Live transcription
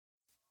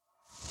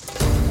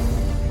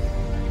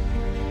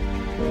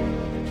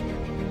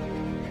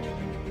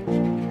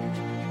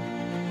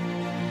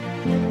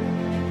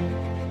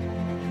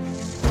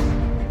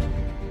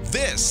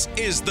This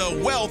is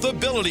the Wealth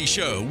Ability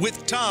Show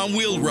with Tom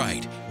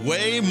Wheelwright.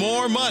 Way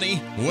more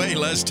money, way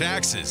less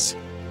taxes.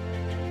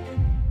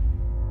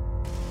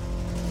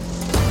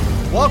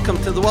 Welcome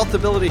to the Wealth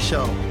Ability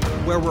Show,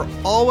 where we're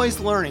always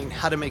learning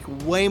how to make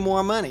way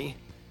more money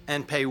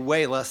and pay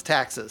way less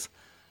taxes.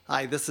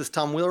 Hi, this is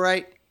Tom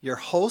Wheelwright, your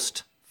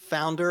host,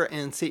 founder,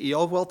 and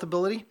CEO of Wealth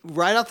Ability.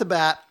 Right off the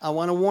bat, I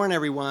want to warn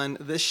everyone,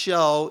 this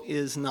show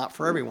is not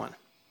for everyone.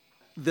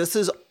 This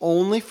is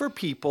only for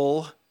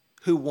people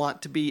who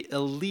want to be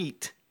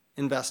elite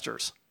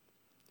investors,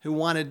 who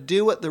want to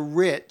do what the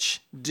rich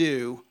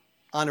do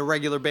on a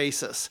regular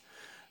basis.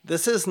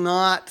 This is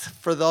not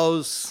for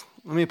those,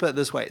 let me put it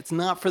this way, it's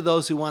not for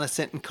those who want to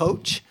sit and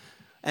coach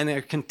and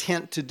are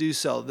content to do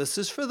so. This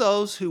is for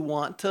those who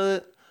want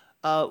to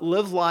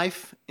live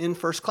life in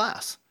first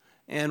class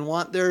and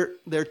want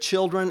their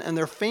children and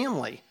their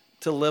family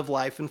to live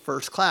life in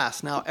first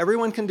class. Now,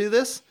 everyone can do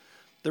this.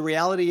 The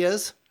reality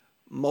is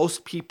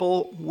most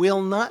people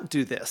will not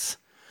do this.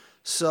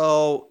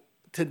 So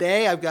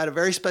today I've got a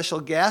very special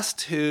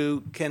guest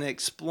who can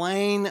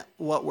explain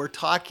what we're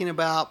talking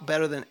about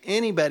better than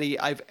anybody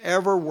I've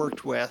ever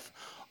worked with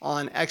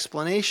on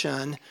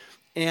explanation.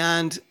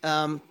 And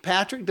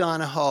Patrick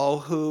Donahoe,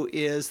 who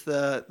is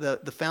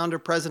the founder,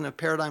 president of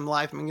Paradigm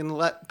Life. I'm going to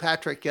let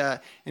Patrick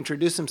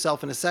introduce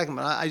himself in a second,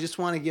 but I just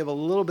want to give a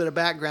little bit of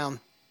background.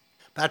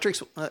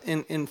 Patrick's,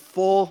 in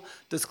full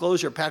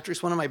disclosure,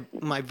 Patrick's one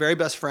of my very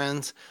best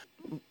friends.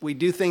 We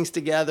do things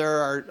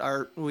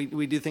together.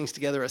 We do things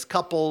together as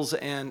couples,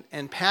 and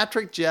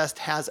Patrick just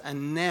has a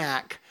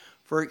knack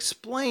for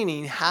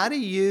explaining how to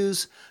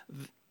use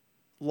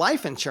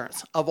life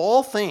insurance, of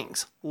all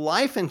things,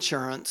 life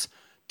insurance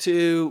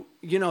to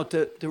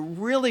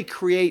really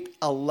create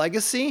a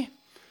legacy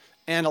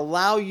and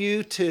allow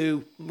you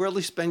to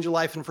really spend your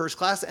life in first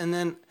class. And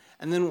then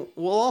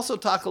we'll also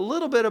talk a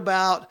little bit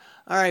about,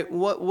 all right,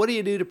 what do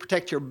you do to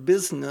protect your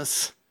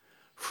business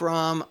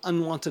from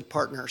unwanted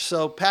partners?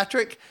 So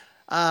Patrick,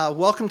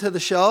 welcome to the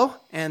show,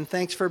 and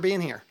thanks for being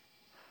here.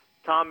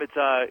 Tom, it's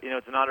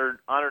an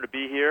honor to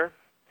be here,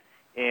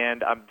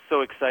 and I'm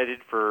so excited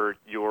for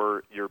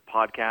your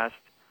podcast.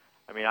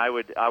 I mean, I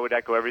would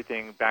echo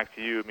everything back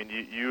to you. I mean,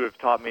 you have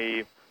taught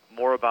me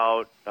more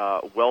about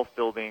wealth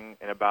building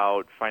and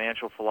about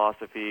financial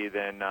philosophy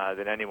than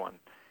anyone.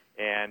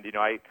 And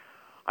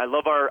I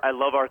love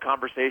our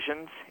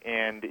conversations,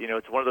 and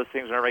it's one of those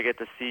things. Whenever I get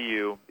to see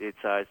you,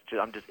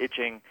 I'm just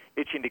itching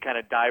to kind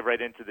of dive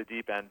right into the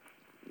deep end.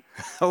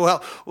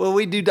 Well,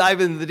 we do dive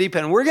into the deep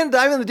end. We're going to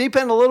dive in the deep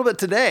end a little bit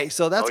today,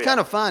 so that's kind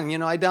of fun.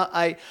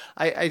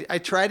 I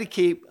try to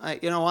keep I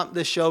want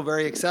this show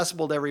very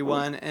accessible to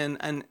everyone,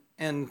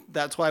 and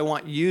that's why I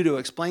want you to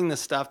explain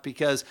this stuff,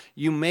 because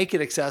you make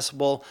it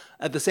accessible.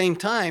 At the same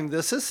time,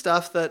 this is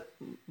stuff that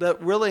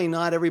really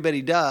not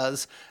everybody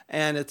does,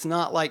 and it's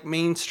not like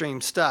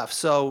mainstream stuff.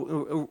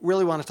 So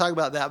really want to talk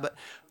about that. But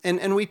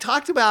and we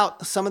talked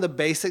about some of the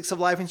basics of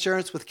life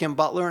insurance with Kim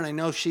Butler, and I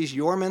know she's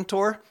your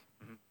mentor.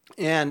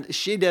 And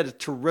she did a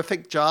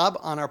terrific job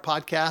on our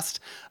podcast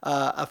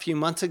a few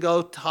months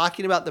ago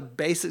talking about the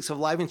basics of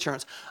life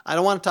insurance. I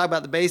don't want to talk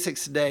about the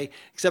basics today,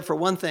 except for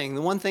one thing.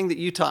 The one thing that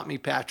you taught me,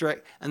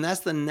 Patrick, and that's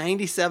the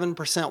 97%,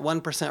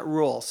 1%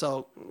 rule.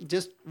 So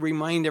just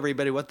remind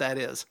everybody what that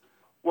is.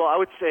 Well, I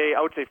would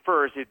say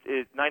first,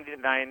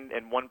 99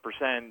 and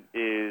 1%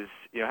 is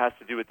has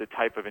to do with the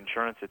type of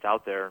insurance that's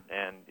out there,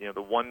 and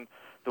the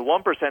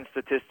 1%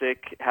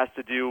 statistic has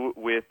to do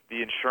with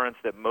the insurance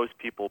that most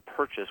people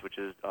purchase, which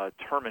is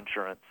term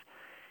insurance.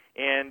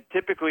 And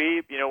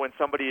typically, when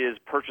somebody is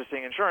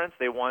purchasing insurance,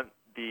 they want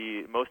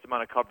the most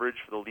amount of coverage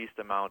for the least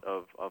amount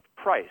of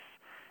price,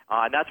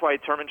 and that's why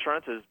term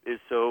insurance is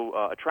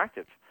so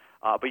attractive.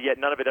 But yet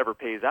none of it ever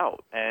pays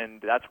out,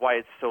 and that's why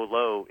it's so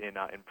low in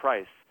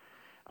price.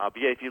 But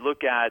yet, if you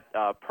look at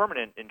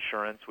permanent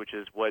insurance, which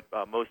is what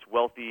most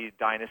wealthy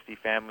dynasty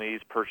families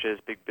purchase,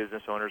 big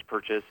business owners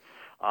purchase,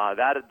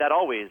 that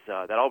always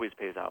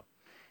pays out.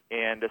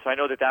 And so I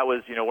know that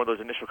was one of those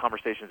initial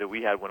conversations that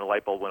we had when a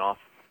light bulb went off.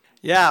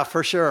 Yeah,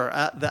 for sure.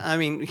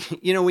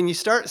 When you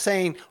start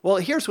saying, well,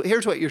 here's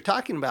what you're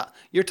talking about.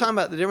 You're talking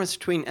about the difference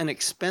between an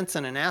expense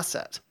and an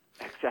asset.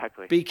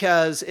 Exactly.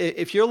 Because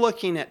if you're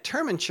looking at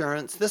term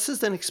insurance, this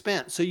is an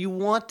expense. So you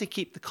want to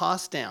keep the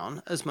cost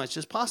down as much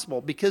as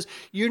possible, because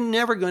you're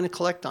never going to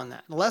collect on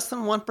that. Less than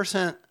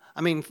 1%.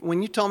 I mean,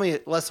 when you told me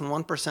less than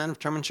 1% of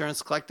term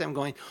insurance collected, I'm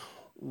going,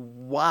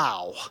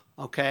 wow.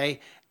 Okay.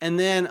 And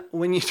then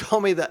when you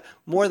told me that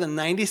more than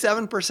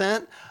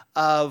 97%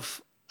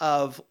 of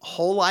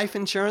whole life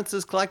insurance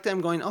is collected,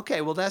 I'm going,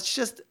 okay, well, that's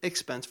just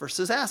expense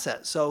versus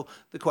asset. So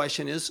the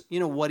question is,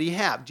 what do you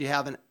have? Do you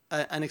have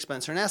an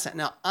expense or an asset?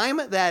 Now, I'm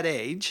at that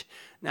age.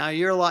 Now,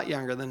 you're a lot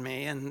younger than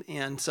me,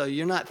 and so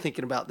you're not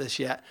thinking about this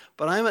yet.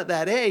 But I'm at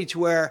that age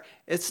where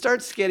it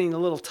starts getting a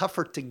little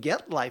tougher to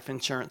get life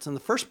insurance in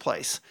the first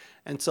place.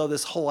 And so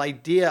this whole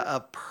idea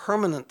of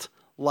permanent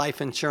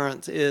life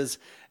insurance it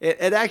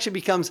actually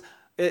becomes,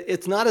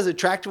 it's not as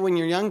attractive when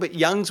you're young, but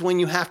young's when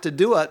you have to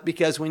do it,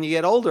 because when you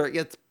get older, it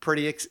gets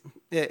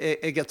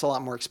it gets a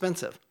lot more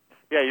expensive.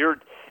 Yeah,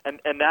 And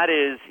that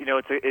is,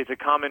 it's a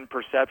common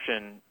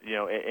perception,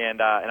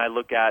 and I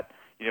look at,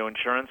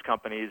 insurance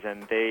companies,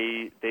 and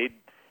they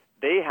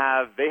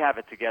have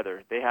it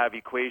together. They have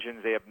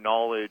equations, they have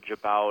knowledge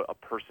about a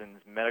person's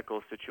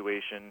medical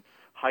situation,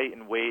 height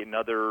and weight, and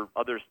other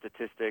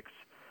statistics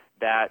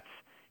that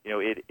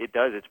it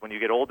does. It's when you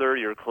get older,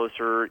 you're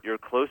closer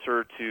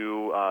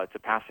to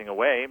passing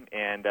away,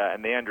 and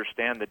they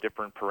understand the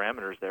different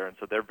parameters there, and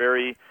so they're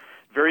very,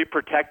 very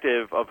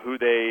protective of who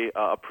they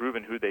approve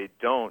and who they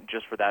don't,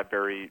 just for that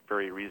very,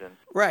 very reason.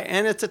 Right,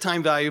 and it's a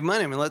time value of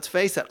money. I mean, let's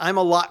face it, I'm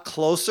a lot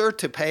closer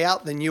to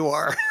payout than you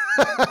are.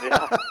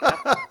 Yeah.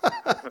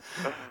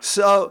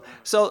 So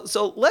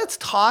let's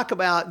talk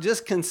about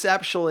just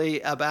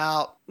conceptually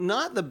about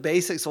not the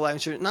basics of life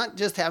insurance, not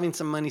just having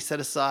some money set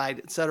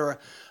aside, et cetera,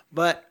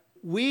 but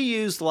we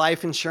use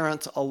life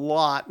insurance a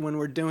lot when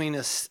we're doing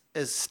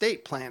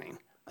estate planning.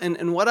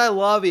 And what I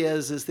love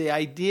is the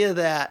idea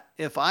that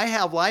if I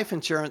have life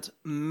insurance,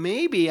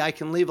 maybe I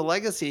can leave a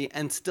legacy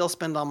and still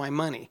spend all my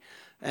money.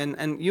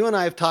 And you and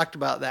I have talked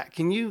about that.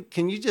 Can you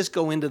just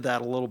go into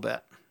that a little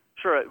bit?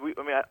 Sure.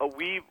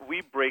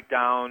 We break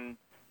down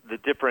the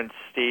different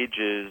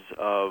stages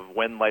of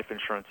when life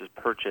insurance is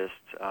purchased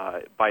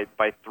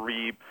by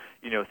three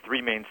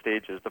main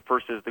stages. The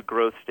first is the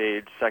growth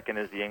stage, second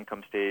is the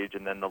income stage,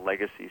 and then the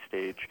legacy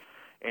stage.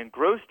 And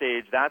growth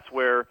stage, that's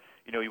where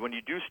when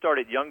you do start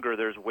it younger,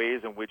 there's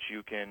ways in which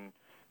you can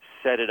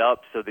set it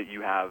up so that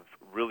you have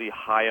really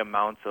high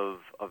amounts of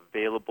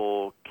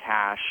available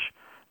cash,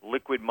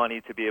 liquid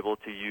money to be able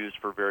to use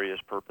for various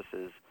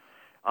purposes.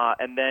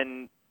 And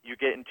then you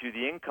get into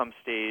the income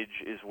stage,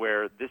 is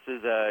where this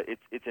is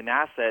it's an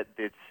asset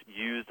that's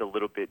used a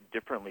little bit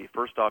differently.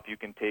 First off, you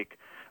can take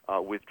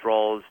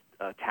withdrawals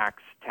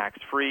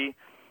tax-free.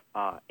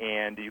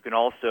 And you can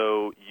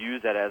also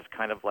use that as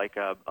kind of like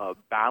a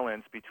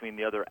balance between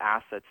the other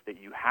assets that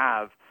you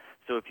have.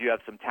 So if you have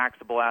some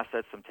taxable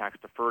assets, some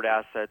tax-deferred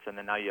assets, and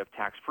then now you have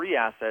tax-free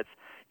assets,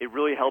 it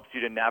really helps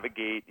you to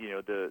navigate,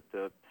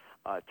 the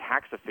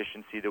tax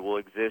efficiency that will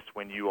exist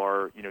when you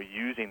are,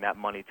 using that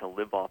money to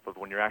live off of,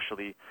 when you're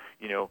actually,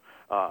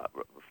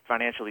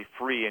 financially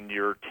free and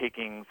you're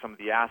taking some of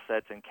the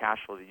assets and cash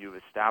flow that you've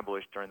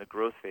established during the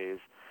growth phase.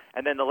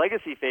 And then the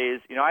legacy phase,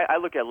 I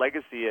look at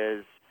legacy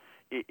as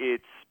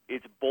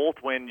it's both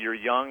when you're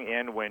young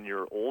and when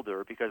you're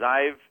older, because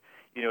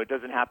it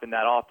doesn't happen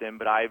that often,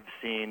 but I've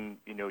seen,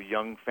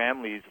 young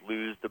families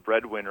lose the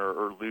breadwinner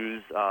or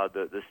lose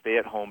the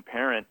stay-at-home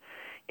parent.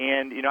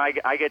 And,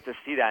 I get to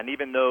see that. And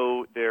even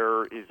though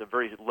there is a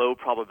very low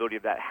probability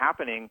of that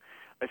happening,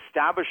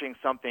 establishing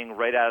something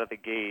right out of the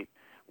gate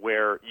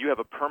where you have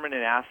a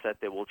permanent asset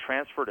that will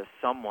transfer to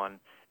someone,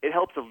 it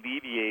helps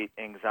alleviate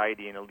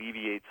anxiety and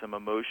alleviate some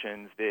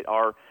emotions that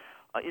are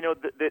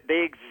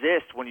they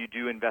exist when you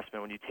do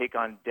investment, when you take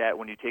on debt,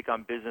 when you take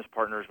on business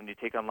partners, when you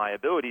take on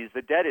liabilities.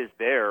 The debt is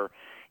there,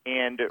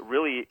 and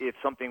really, if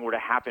something were to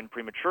happen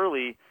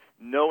prematurely,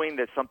 knowing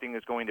that something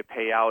is going to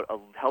pay out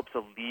helps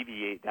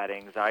alleviate that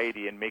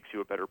anxiety and makes you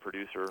a better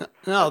producer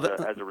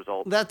as a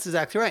result. That's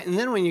exactly right. And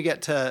then when you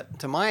get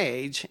to my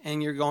age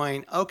and you're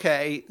going,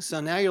 okay,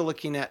 so now you're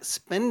looking at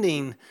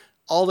spending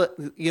all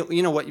the,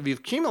 what you've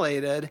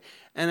accumulated,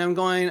 and I'm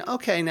going,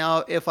 okay,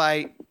 now if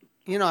I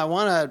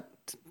want to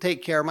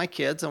take care of my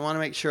kids. I want to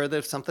make sure that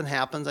if something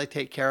happens, I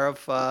take care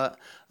of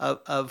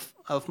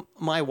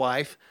my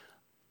wife.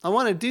 I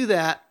want to do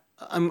that.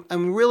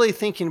 I'm really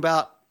thinking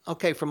about,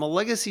 okay, from a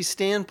legacy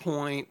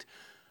standpoint,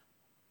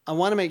 I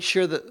want to make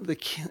sure that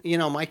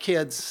my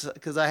kids,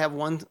 because I have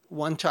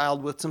one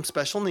child with some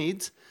special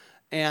needs,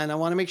 and I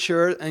want to make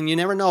sure, and you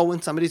never know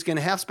when somebody's going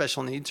to have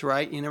special needs,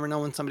 right? You never know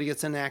when somebody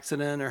gets in an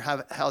accident or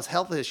has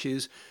health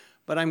issues,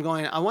 but I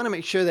want to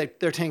make sure that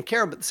they're taken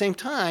care of, but at the same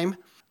time,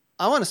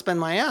 I want to spend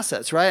my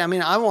assets, right? I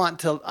mean, I want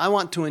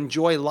to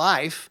enjoy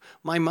life.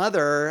 My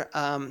mother,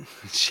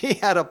 she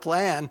had a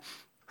plan.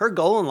 Her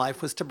goal in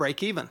life was to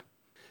break even.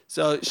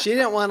 So she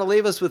didn't want to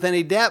leave us with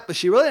any debt, but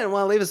she really didn't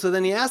want to leave us with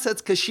any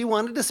assets because she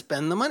wanted to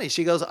spend the money.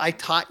 She goes, I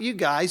taught you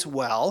guys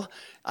well.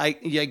 I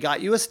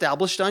got you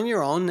established on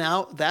your own.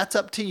 Now that's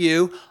up to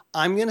you.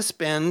 I'm going to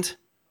spend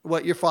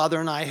what your father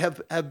and I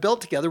have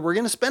built together. We're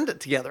going to spend it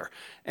together,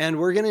 and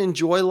we're going to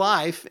enjoy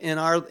life in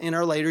our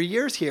later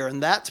years here.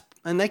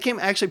 And they came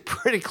actually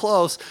pretty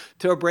close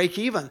to a break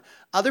even.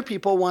 Other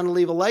people want to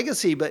leave a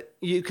legacy, but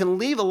you can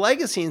leave a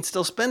legacy and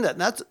still spend it.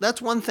 And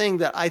that's one thing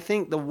that I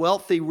think the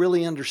wealthy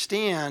really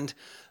understand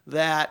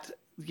that,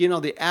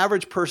 the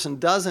average person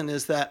doesn't,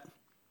 is that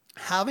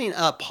having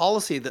a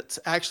policy that's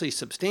actually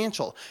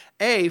substantial.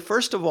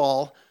 First of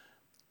all,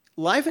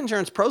 life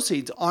insurance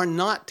proceeds are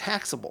not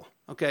taxable.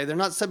 Okay, they're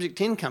not subject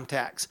to income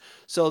tax.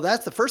 So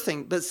that's the first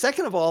thing. But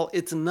second of all,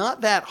 it's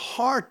not that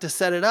hard to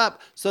set it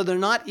up, so they're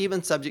not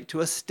even subject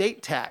to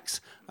estate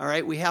tax. All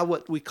right, we have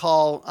what we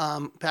call,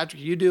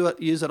 Patrick, you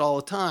use it all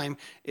the time,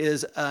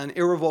 is an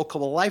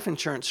irrevocable life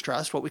insurance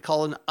trust, what we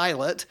call an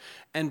ILIT.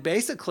 And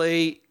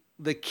basically,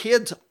 the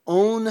kids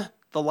own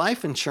the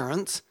life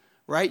insurance,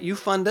 right? You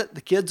fund it,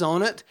 the kids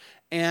own it,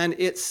 and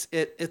it's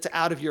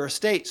out of your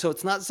estate. So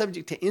it's not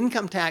subject to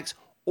income tax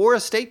or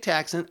estate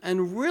tax.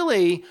 And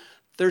really,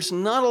 there's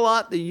not a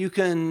lot that you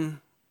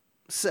can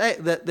say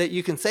that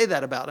you can say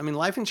that about. I mean,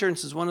 life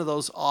insurance is one of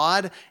those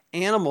odd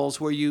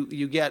animals where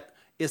you get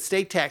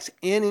estate tax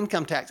and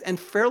income tax, and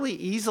fairly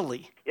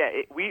easily. Yeah,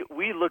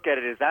 we look at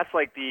it as that's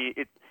like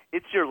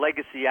it's your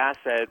legacy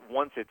asset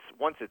once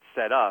it's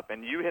set up.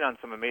 And you hit on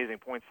some amazing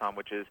points, Tom,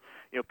 which is,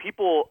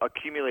 people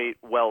accumulate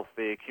wealth,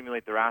 they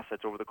accumulate their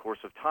assets over the course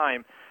of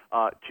time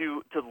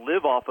to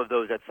live off of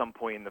those at some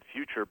point in the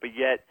future. But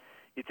yet,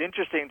 it's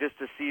interesting just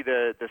to see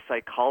the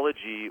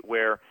psychology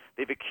where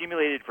they've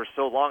accumulated for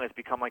so long, it's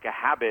become like a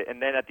habit,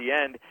 and then at the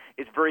end,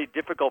 it's very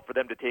difficult for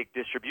them to take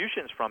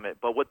distributions from it.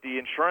 But what the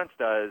insurance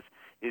does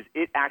is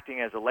it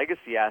acting as a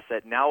legacy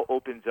asset now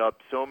opens up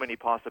so many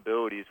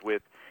possibilities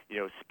with,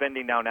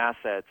 spending down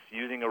assets,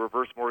 using a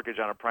reverse mortgage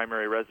on a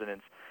primary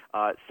residence,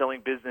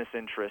 selling business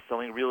interests,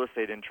 selling real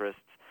estate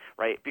interests,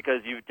 right?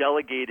 Because you've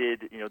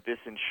delegated, this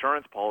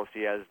insurance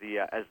policy as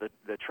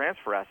the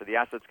transfer asset, the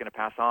asset that's going to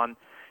pass on.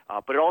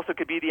 But it also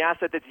could be the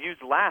asset that's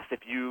used last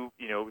if you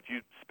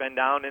spend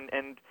down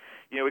and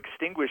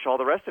extinguish all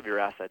the rest of your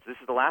assets. This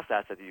is the last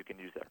asset that you can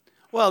use there.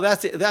 Well,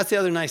 that's the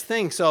other nice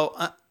thing. So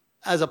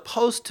as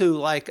opposed to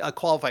like a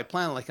qualified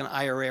plan, like an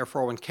IRA or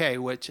 401k,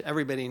 which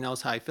everybody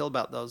knows how I feel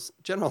about those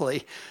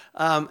generally,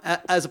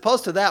 as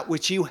opposed to that,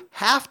 which you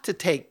have to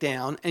take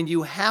down and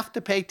you have to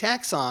pay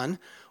tax on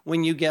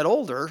when you get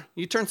older,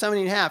 you turn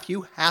 70 and a half,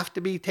 you have to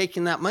be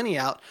taking that money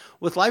out.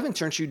 With life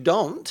insurance, you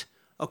don't.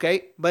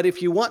 Okay, but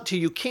if you want to,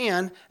 you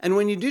can. And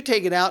when you do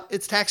take it out,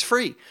 it's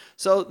tax-free.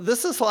 So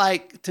this is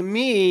like, to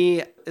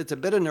me, it's a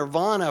bit of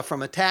nirvana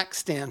from a tax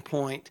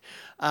standpoint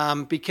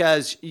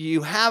because you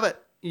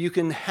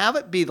can have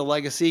it be the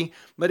legacy,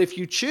 but if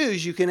you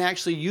choose, you can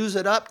actually use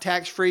it up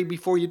tax-free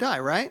before you die,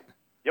 right?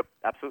 Yep,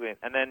 absolutely.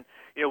 And then,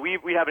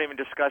 we haven't even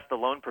discussed the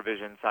loan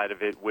provision side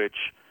of it, which,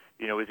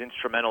 is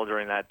instrumental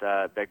during that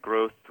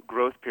growth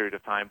period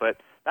of time. But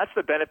that's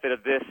the benefit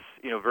of this,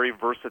 very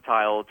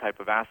versatile type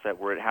of asset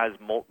where it has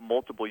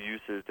multiple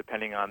uses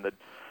depending on the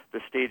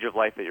stage of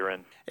life that you're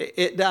in.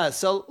 It does.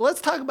 So let's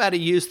talk about a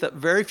use that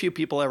very few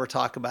people ever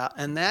talk about,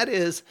 and that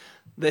is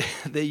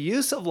the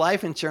use of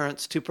life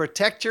insurance to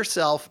protect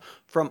yourself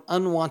from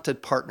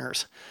unwanted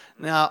partners.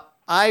 Now,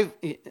 I've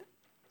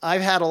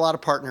had a lot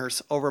of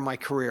partners over my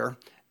career,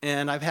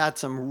 and I've had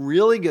some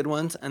really good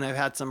ones, and I've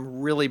had some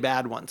really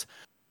bad ones.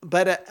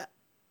 But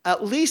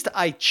at least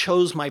I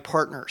chose my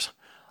partners.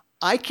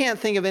 I can't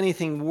think of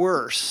anything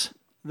worse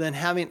than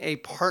having a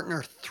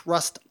partner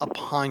thrust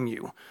upon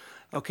you.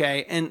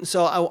 Okay, and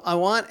so I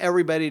want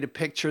everybody to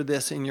picture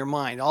this in your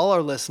mind. All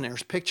our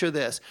listeners, picture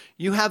this.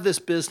 You have this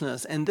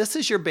business, and this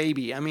is your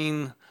baby. I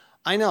mean,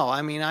 I know.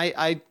 I mean,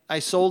 I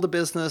sold a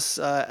business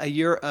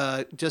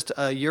just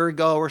a year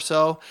ago or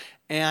so,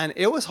 and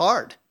it was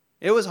hard.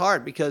 It was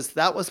hard because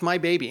that was my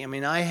baby. I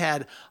mean, I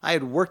had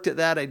worked at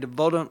that. I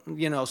devoted,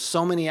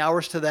 so many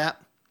hours to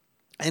that.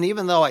 And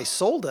even though I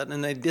sold it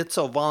and I did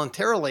so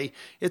voluntarily,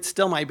 it's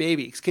still my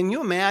baby. Can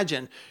you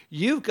imagine?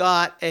 You've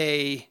got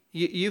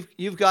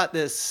you've got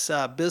this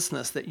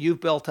business that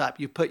you've built up.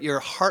 You put your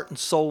heart and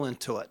soul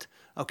into it.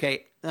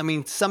 Okay. I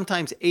mean,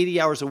 sometimes 80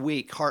 hours a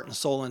week, heart and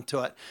soul into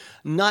it,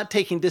 not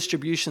taking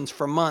distributions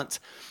for months.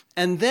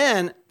 And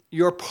then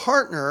your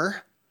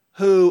partner,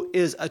 who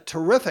is a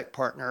terrific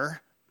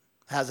partner,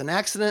 has an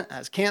accident,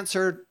 has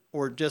cancer,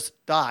 or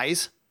just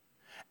dies.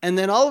 And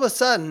then all of a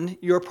sudden,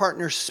 your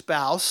partner's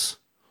spouse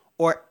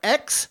or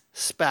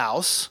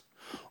ex-spouse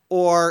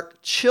or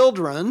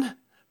children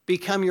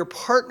become your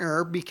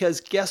partner because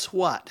guess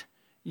what?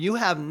 You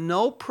have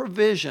no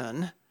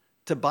provision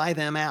to buy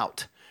them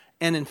out.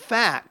 And in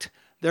fact,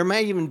 there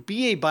may even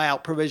be a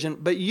buyout provision,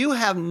 but you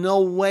have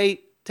no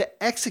way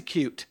to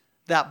execute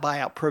that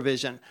buyout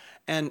provision.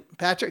 And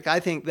Patrick, I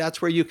think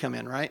that's where you come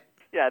in, right?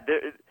 Yeah,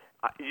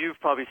 you've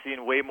probably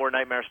seen way more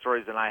nightmare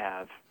stories than I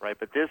have, right?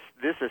 But this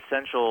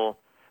essential,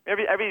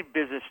 every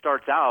business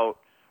starts out,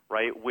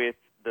 right, with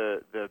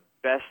the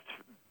best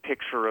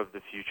picture of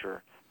the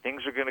future.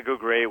 Things are going to go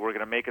great. We're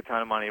going to make a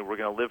ton of money. We're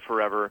going to live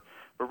forever.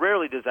 But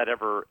rarely does that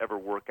ever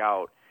work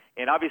out.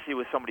 And obviously,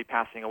 with somebody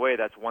passing away,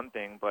 that's one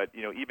thing. But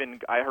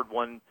even I heard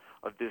one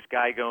of this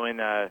guy going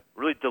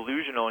really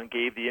delusional and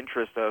gave the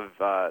interest of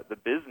the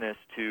business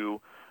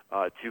to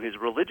his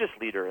religious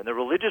leader, and the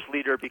religious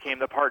leader became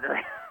the partner.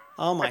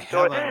 Oh my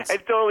heavens! And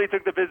totally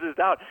took the business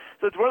down.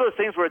 So it's one of those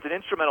things where it's an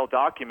instrumental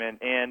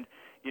document, and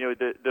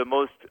the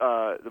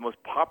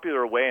most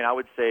popular way, and I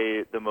would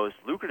say the most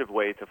lucrative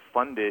way to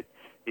fund it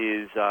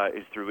is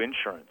through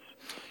insurance,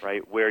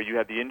 right? Where you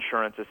have the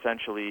insurance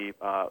essentially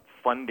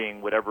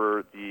funding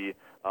whatever the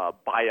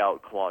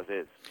buyout clause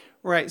is.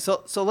 Right.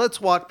 So let's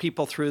walk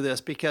people through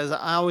this because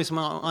I always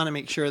want to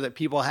make sure that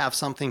people have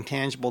something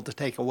tangible to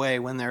take away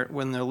when they're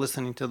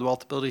listening to the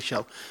Wealthability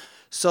Show.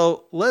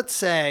 So let's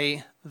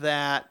say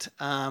that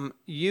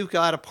you've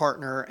got a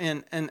partner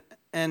and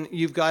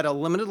you've got a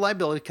limited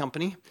liability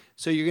company.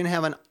 So you're going to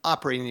have an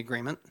operating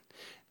agreement.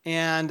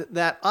 And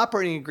that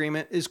operating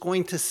agreement is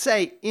going to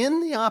say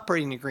in the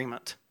operating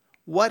agreement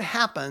what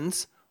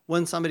happens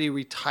when somebody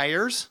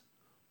retires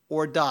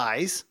or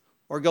dies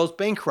or goes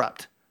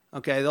bankrupt.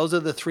 Okay, those are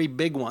the three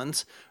big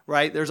ones,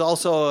 right? There's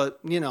also,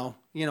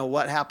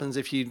 what happens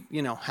if you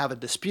have a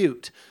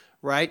dispute,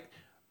 right?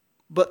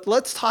 But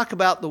let's talk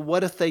about the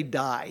what if they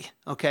die,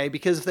 okay?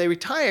 Because if they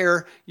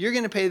retire, you're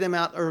going to pay them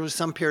out over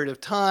some period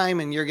of time,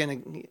 and you're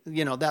going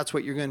to, that's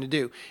what you're going to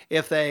do.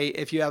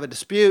 If you have a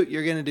dispute,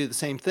 you're going to do the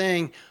same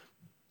thing.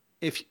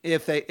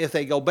 If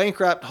they go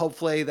bankrupt,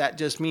 hopefully that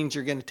just means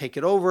you're going to take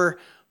it over.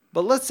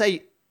 But let's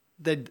say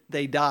that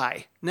they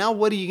die. Now,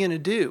 what are you going to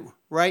do,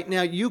 right?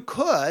 Now, you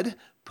could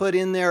put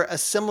in there a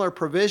similar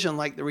provision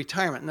like the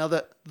retirement. Now,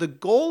 the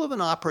goal of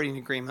an operating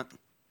agreement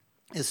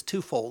is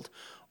twofold.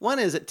 One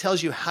is it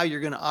tells you how you're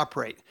going to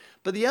operate.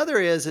 But the other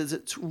is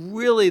it's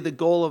really the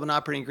goal of an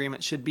operating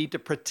agreement should be to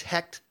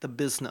protect the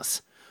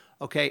business.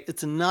 Okay?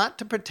 It's not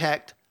to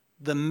protect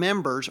the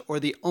members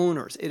or the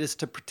owners. It is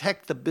to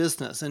protect the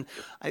business. And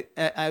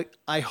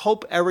I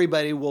hope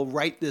everybody will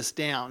write this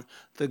down.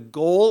 The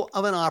goal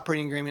of an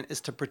operating agreement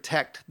is to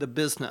protect the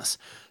business.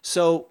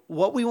 So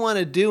what we want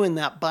to do in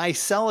that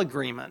buy-sell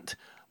agreement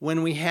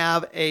when we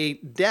have a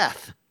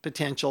death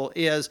potential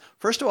is,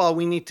 first of all,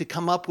 we need to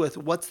come up with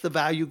what's the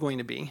value going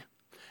to be.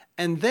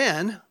 And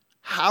then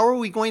how are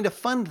we going to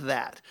fund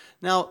that?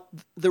 Now,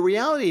 the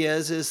reality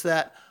is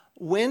that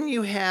when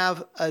you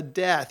have a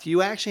death,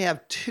 you actually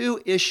have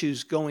two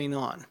issues going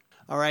on.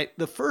 All right.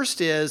 The first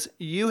is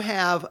you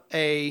have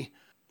an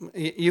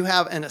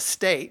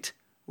estate,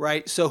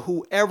 right? So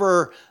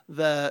whoever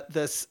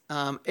the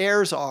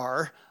heirs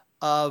are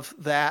of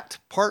that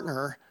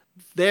partner,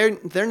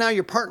 they're now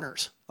your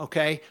partners.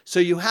 Okay. So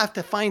you have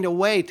to find a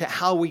way to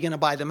how are we going to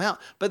buy them out.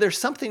 But there's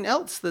something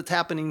else that's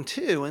happening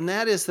too. And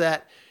that is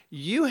that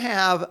you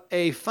have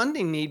a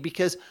funding need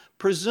because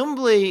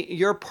presumably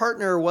your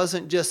partner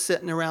wasn't just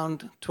sitting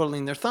around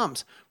twiddling their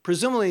thumbs.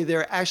 Presumably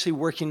they're actually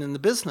working in the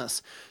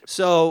business.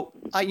 So,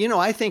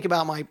 I think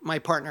about my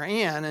partner,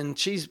 Ann, and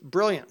she's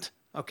brilliant.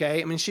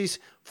 Okay. I mean,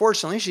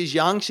 fortunately, she's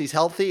young, she's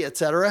healthy,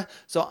 etc.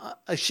 So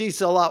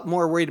she's a lot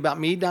more worried about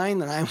me dying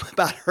than I'm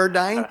about her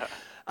dying.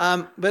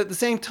 But at the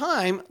same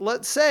time,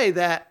 let's say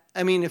that,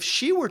 if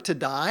she were to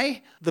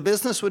die, the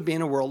business would be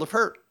in a world of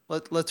hurt.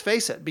 Let's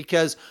face it,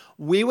 because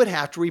we would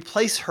have to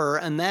replace her,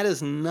 and that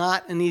is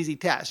not an easy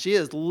task. She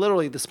is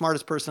literally the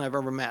smartest person I've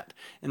ever met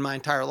in my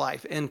entire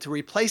life. And to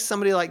replace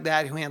somebody like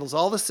that who handles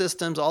all the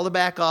systems, all the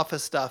back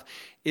office stuff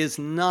is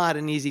not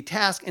an easy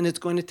task, and it's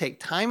going to take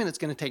time and it's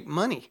going to take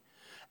money.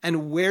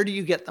 And where do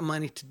you get the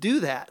money to do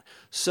that?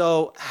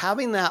 So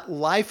having that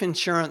life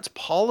insurance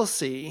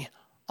policy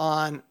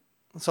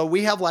so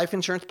we have life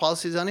insurance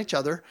policies on each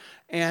other,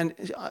 and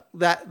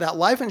that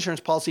life insurance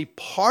policy,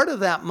 part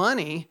of that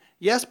money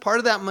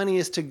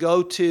is to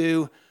go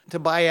to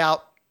buy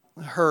out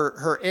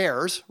her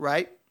heirs,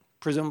 right?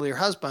 Presumably her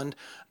husband,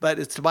 but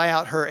it's to buy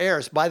out her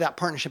heirs, buy that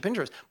partnership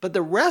interest. But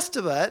the rest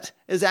of it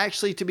is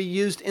actually to be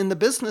used in the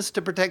business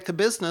to protect the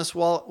business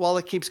while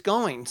it keeps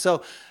going.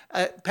 So,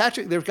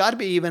 Patrick, there's got to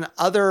be even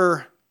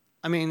other.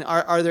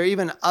 Are there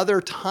even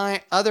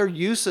other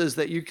uses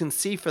that you can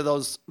see for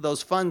those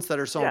funds that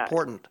are so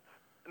important?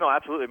 No,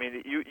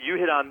 absolutely. You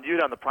hit on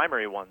the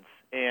primary ones,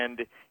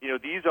 and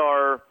these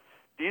are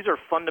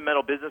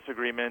fundamental business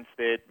agreements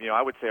that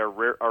I would say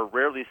are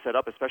rarely set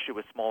up, especially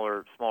with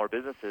smaller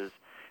businesses.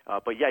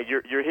 But yeah,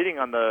 you're hitting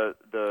on the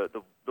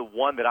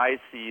one that I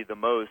see the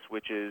most,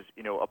 which is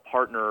a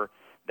partner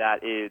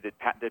that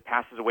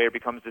passes away or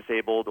becomes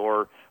disabled,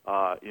 or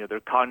their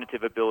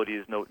cognitive ability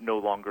is no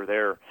longer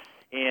there.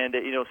 And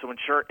so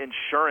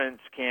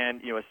insurance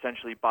can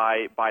essentially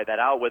buy that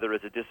out, whether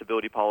it's a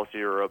disability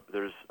policy or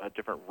there's a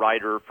different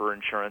rider for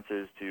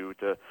insurances to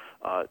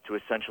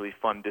essentially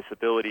fund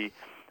disability.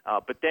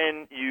 But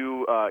then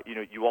you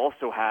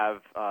also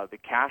have the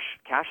cash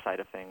side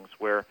of things,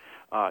 where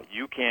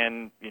you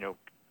can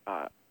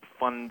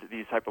fund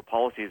these type of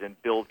policies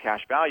and build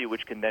cash value,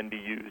 which can then be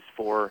used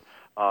for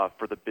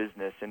the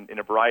business in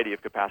a variety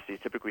of capacities,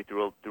 typically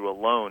through a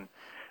loan.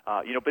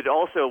 But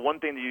also one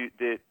thing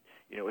that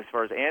as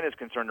far as Ann is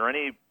concerned, or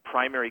any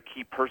primary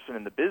key person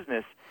in the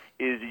business,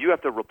 is you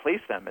have to replace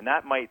them, and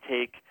that might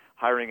take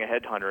hiring a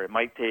headhunter. It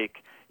might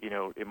take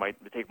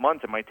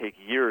months. It might take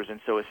years. And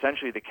so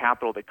essentially, the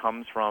capital that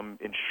comes from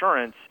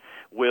insurance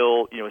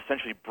will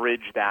essentially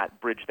bridge that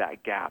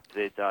gap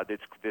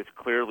that's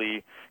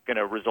clearly going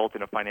to result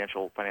in a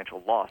financial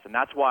loss. And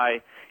that's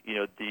why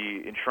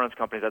the insurance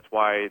companies. That's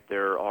why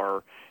there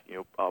are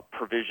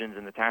provisions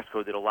in the tax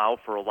code that allow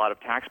for a lot of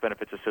tax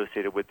benefits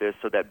associated with this,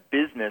 so that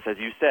business, as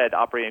you said,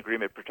 operating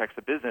agreement protects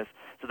the business,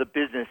 so the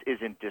business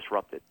isn't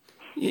disrupted,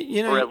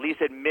 or at least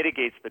it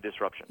mitigates the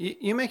disruption.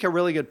 You make a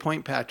really good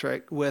point,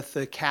 Patrick, with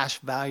the cash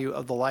value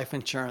of the life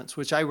insurance,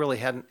 which I really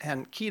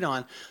hadn't keyed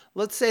on.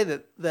 Let's say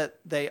that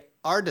they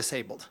are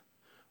disabled,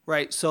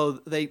 right? So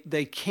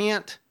they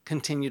can't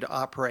continue to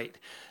operate.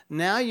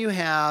 Now you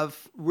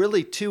have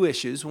really two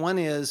issues. One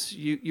is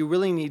you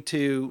really need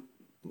to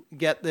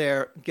get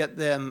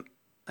them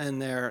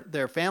and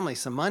their family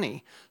some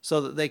money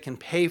so that they can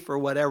pay for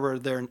whatever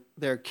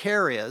their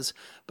care is.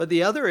 But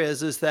the other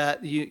is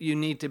that you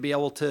need to be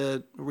able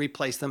to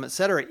replace them, et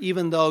cetera,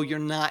 even though you're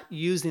not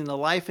using the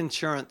life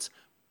insurance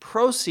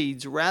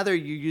proceeds, rather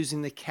you're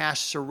using the cash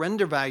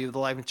surrender value of the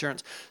life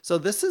insurance. So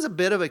this is a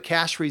bit of a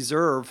cash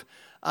reserve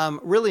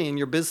really in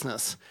your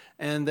business.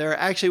 And there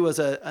actually was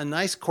a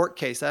nice court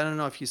case. I don't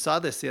know if you saw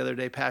this the other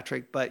day,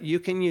 Patrick, but you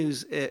can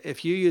use,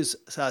 if you use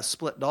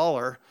split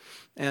dollar,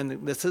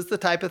 and this is the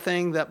type of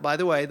thing that, by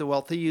the way, the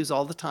wealthy use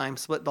all the time,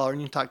 split dollar,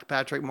 and you can talk to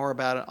Patrick more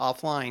about it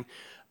offline.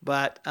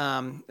 But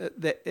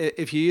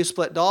if you use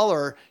split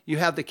dollar, you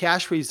have the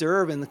cash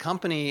reserve in the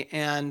company,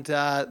 and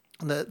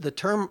the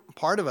term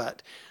part of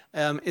it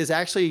is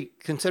actually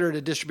considered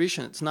a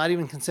distribution. It's not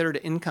even considered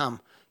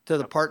income to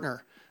the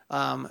partner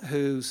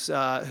who's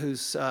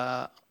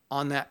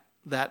on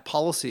that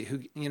policy,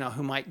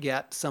 who might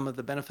get some of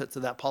the benefits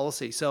of that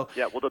policy. So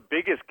yeah, well, the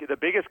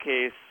biggest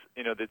case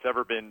that's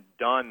ever been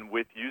done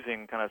with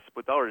using kind of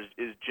split dollars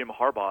is Jim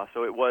Harbaugh.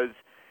 So it was,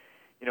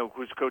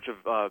 who's coach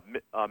of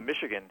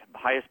Michigan,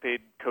 highest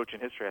paid coach in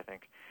history, I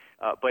think.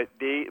 But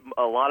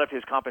a lot of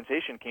his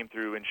compensation came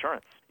through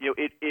insurance.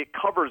 It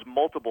covers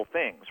multiple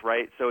things,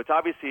 right? So it's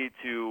obviously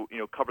to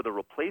cover the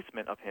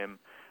replacement of him,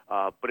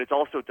 but it's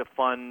also to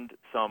fund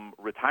some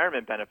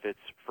retirement benefits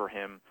for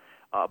him.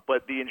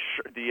 But the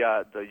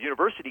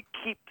university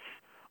keeps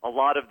a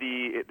lot of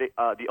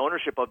the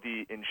ownership of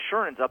the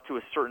insurance up to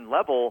a certain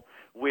level,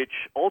 which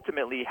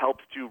ultimately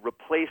helps to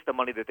replace the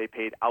money that they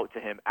paid out to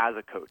him as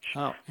a coach.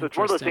 Oh, so it's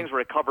one of those things where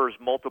it covers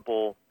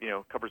multiple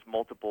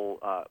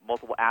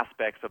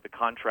aspects of the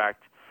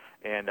contract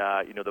and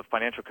the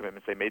financial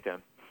commitments they made to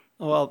him.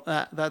 Well,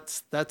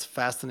 that's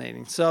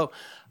fascinating. So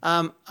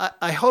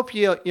I hope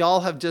you all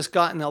have just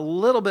gotten a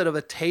little bit of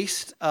a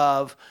taste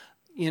of,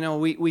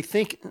 we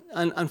think,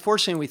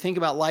 unfortunately, we think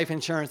about life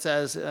insurance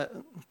as,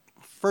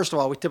 first of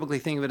all, we typically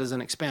think of it as an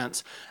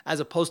expense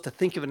as opposed to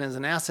think of it as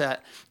an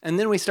asset. And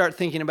then we start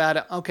thinking about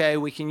it, okay,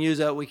 we can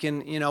use it, we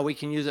can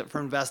use it for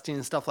investing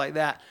and stuff like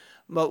that.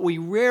 But we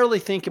rarely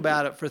think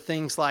about it for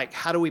things like,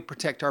 how do we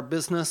protect our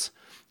business?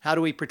 How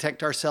do we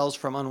protect ourselves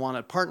from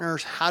unwanted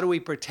partners? How do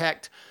we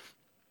protect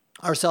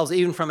ourselves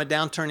even from a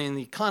downturn in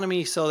the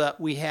economy so that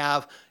we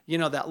have,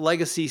 that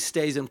legacy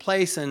stays in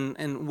place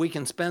and we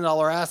can spend all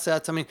our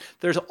assets? I mean,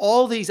 there's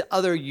all these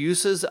other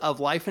uses of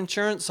life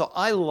insurance. So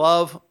I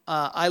love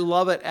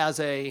it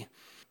as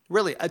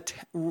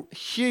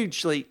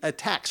hugely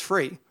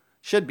tax-free,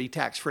 should be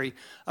tax-free,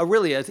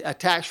 a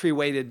tax-free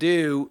way to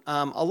do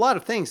a lot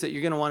of things that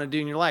you're going to want to do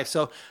in your life.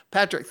 So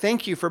Patrick,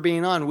 thank you for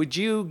being on. Would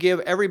you give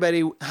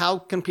everybody, how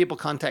can people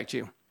contact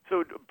you?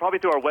 So probably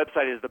through our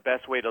website is the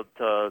best way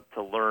to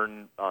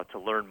learn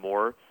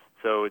more.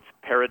 So it's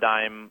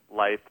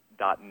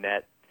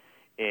paradigmlife.net,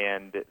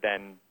 and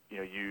then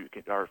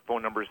our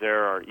phone numbers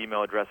there, our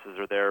email addresses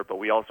are there. But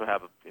we also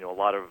have a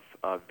lot of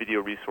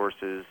video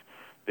resources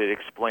that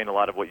explain a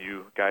lot of what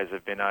you guys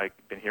have been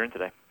hearing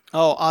today.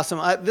 Oh, awesome.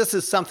 This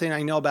is something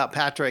I know about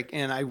Patrick,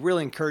 and I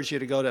really encourage you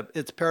to go to,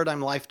 it's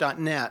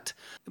paradigmlife.net,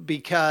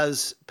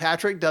 because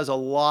Patrick does a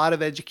lot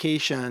of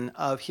education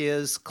of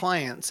his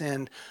clients,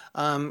 and,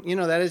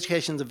 that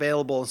education is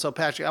available. And so,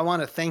 Patrick, I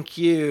want to thank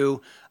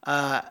you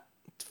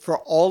for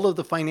all of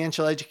the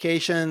financial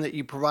education that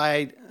you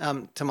provide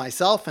to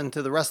myself and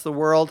to the rest of the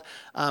world.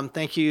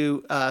 Thank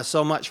you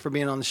so much for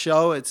being on the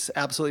show. It's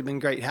absolutely been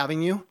great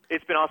having you.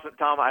 It's been awesome,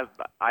 Tom.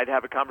 I'd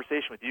have a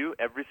conversation with you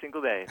every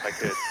single day if I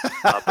could.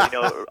 But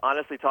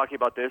honestly, talking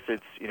about this,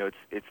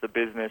 it's the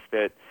business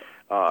that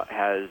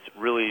has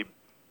really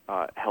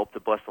helped to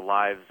bless the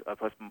lives,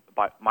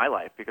 bless my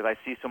life, because I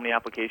see so many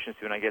applications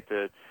to, and I get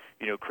to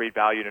create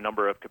value in a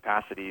number of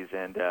capacities.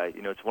 And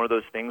it's one of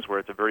those things where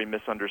it's a very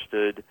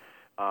misunderstood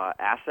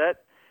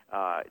asset.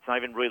 It's not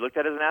even really looked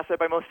at as an asset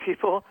by most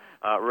people,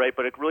 right?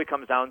 But it really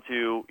comes down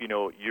to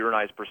your and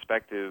I's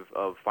perspective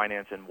of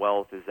finance and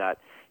wealth is that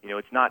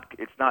it's not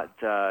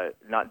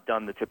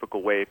done the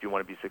typical way if you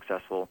want to be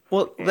successful.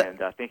 Well,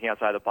 thinking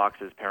outside the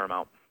box is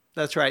paramount.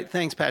 That's right.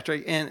 Thanks,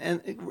 Patrick.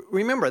 And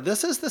remember,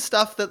 this is the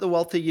stuff that the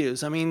wealthy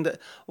use. I mean, the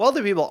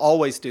wealthy people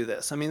always do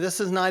this. I mean, this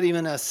is not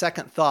even a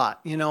second thought.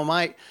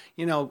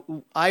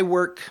 I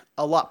work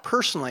a lot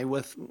personally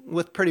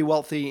with pretty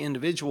wealthy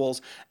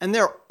individuals, and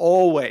they're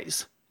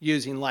always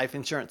using life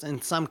insurance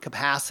in some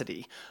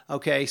capacity.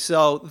 Okay,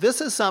 so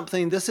this is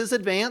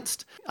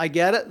advanced. I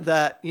get it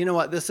that,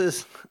 this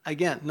is,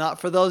 again,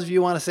 not for those of you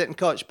who want to sit and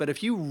coach, but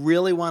if you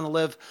really want to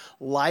live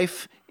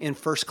life in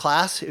first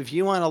class, if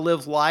you want to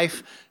live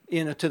life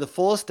to the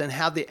fullest and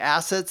have the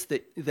assets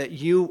that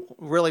you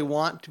really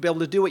want to be able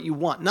to do what you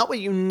want, not what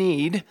you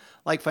need,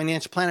 like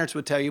financial planners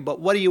would tell you, but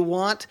what do you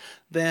want,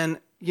 then,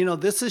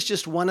 this is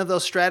just one of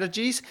those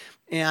strategies.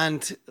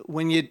 And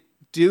when you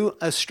do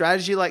a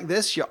strategy like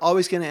this, you're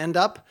always going to end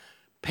up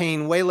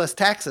paying way less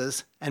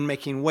taxes and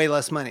making way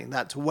less money.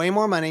 That's way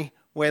more money,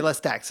 way less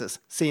taxes.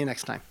 See you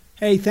next time.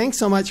 Hey, thanks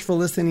so much for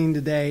listening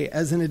today.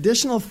 As an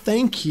additional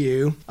thank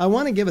you, I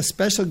want to give a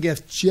special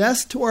gift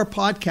just to our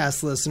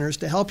podcast listeners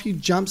to help you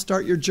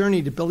jumpstart your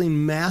journey to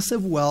building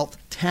massive wealth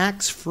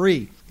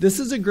tax-free.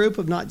 This is a group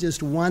of not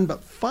just 1,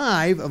 but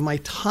 5 of my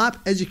top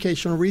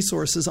educational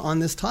resources on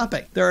this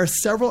topic. There are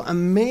several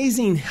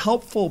amazing,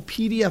 helpful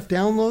PDF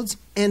downloads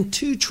and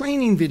 2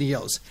 training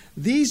videos.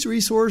 These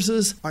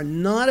resources are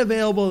not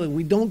available and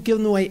we don't give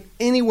them away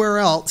anywhere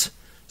else.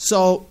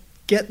 So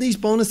get these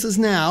bonuses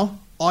now.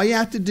 All you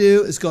have to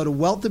do is go to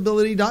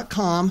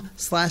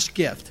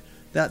wealthability.com/gift.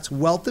 That's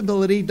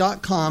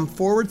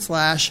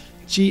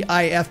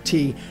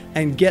wealthability.com/GIFT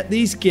and get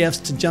these gifts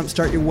to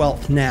jumpstart your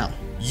wealth now.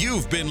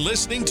 You've been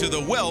listening to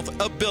the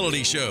Wealth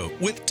Ability Show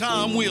with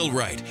Tom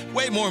Wheelwright.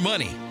 Way more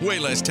money, way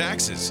less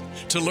taxes.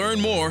 To learn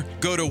more,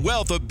 go to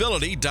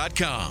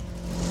wealthability.com.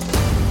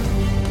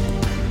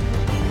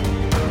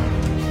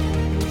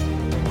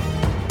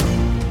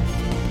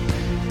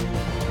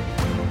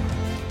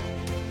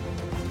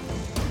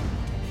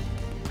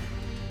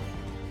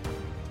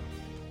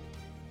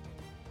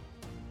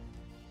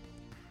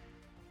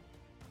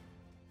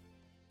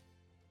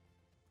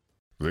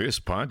 This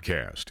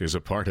podcast is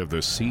a part of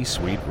the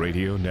C-Suite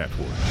Radio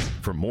Network.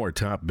 For more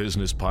top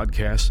business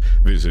podcasts,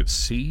 visit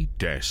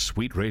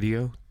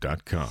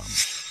c-suiteradio.com.